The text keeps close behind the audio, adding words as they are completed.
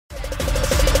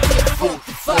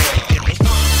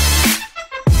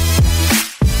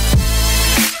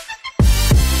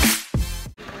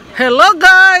Hello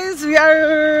guys, we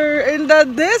are in the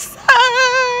desert.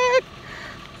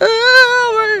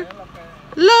 We're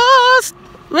lost.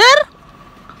 Where?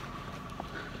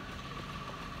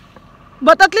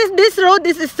 But at least this road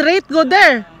is straight. Go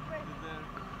there.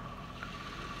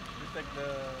 You take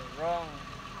the wrong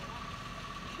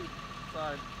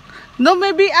side. No,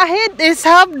 maybe ahead is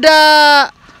have the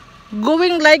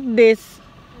going like this.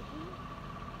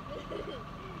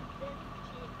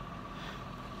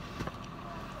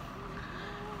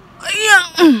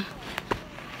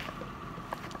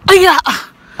 Aya.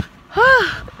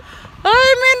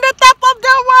 I'm in the top of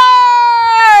the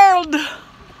world.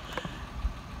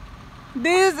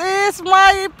 This is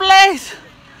my place.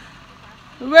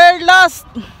 We're lost,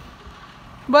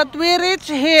 but we reach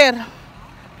here.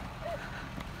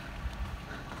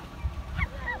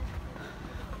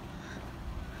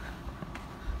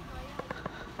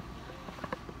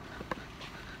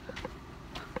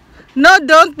 No,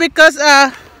 don't, because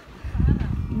the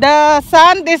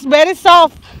sand is very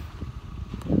soft.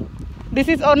 This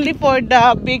is only for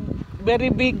the big, very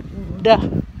big.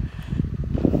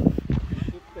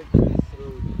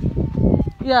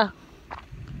 Yeah.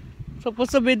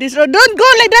 Supposed to be this road. Don't go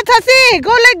like that, Hasi.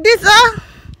 Go like this,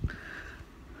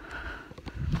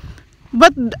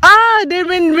 But then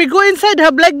when we go inside,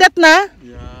 have like that, na?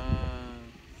 Yeah.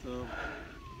 So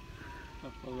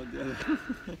follow the other.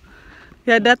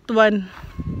 Yeah, that one.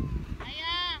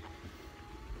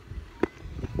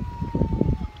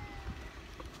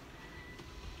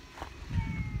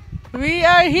 We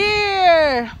are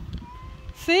here.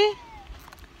 See?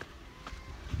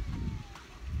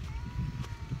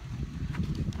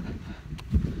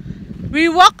 We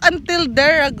walk until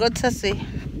there, God Sasi.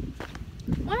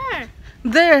 Where?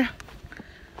 There.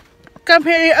 Come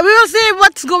here. We will see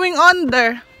what's going on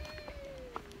there.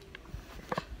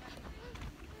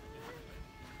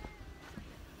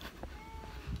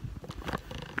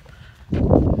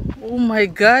 Oh my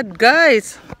God,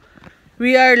 guys.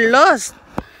 We are lost.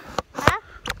 Huh?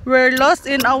 We're lost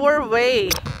in our way.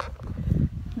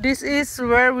 This is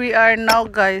where we are now,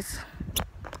 guys.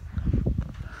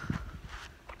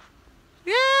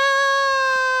 Yeah.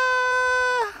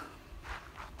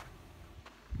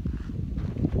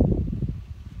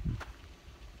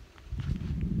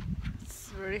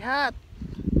 It's very hot.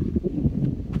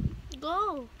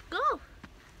 Go. Go.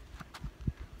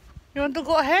 You want to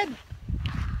go ahead?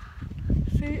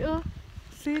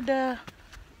 See the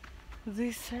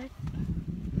desert.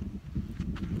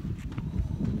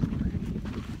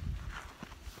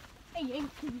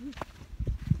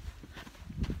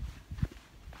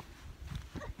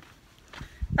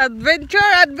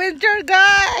 Adventure,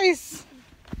 guys.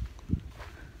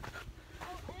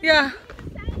 Yeah.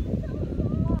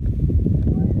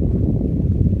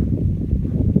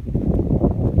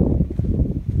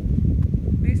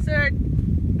 Desert.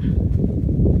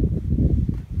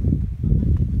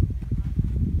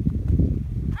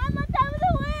 I'm on top of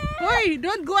the way. Hey,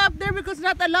 don't go up there because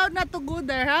not allowed not to go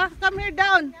there, huh? Come here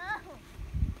down. No.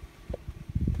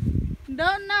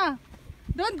 Down na.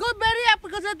 Don't go very up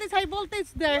because that is high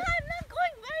voltage there. No, I'm not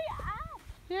going very up.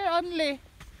 Here only.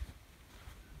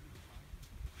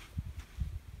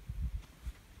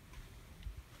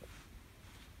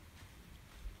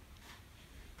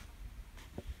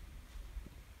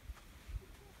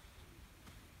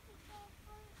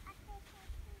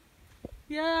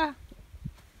 Yeah.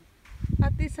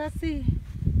 Ate Sasi.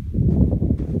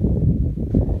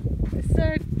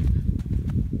 Desert.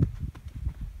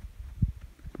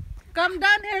 Come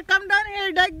down here,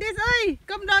 like this, oi!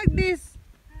 Come down like this.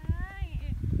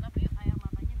 Ay, tapi ayam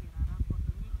matanya dirarang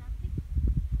fotonya cantik.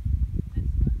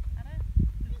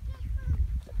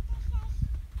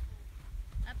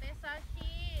 Ate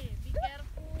Sashi, be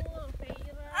careful,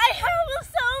 Feira. I have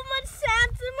so much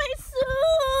sand in my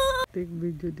suit. Take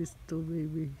video this too,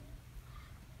 baby.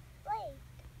 Wait.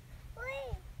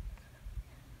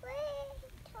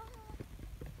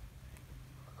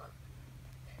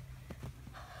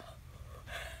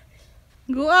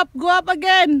 Go up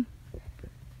again.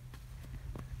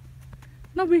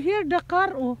 No, we hear the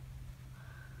car, oh.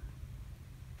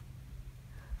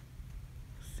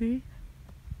 See?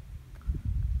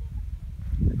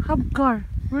 Have car.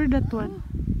 Where that one?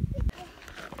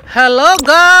 Hello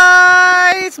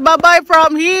guys! Bye-bye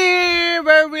from here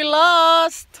where we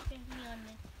lost.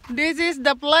 This is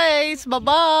the place.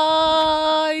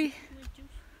 Bye-bye.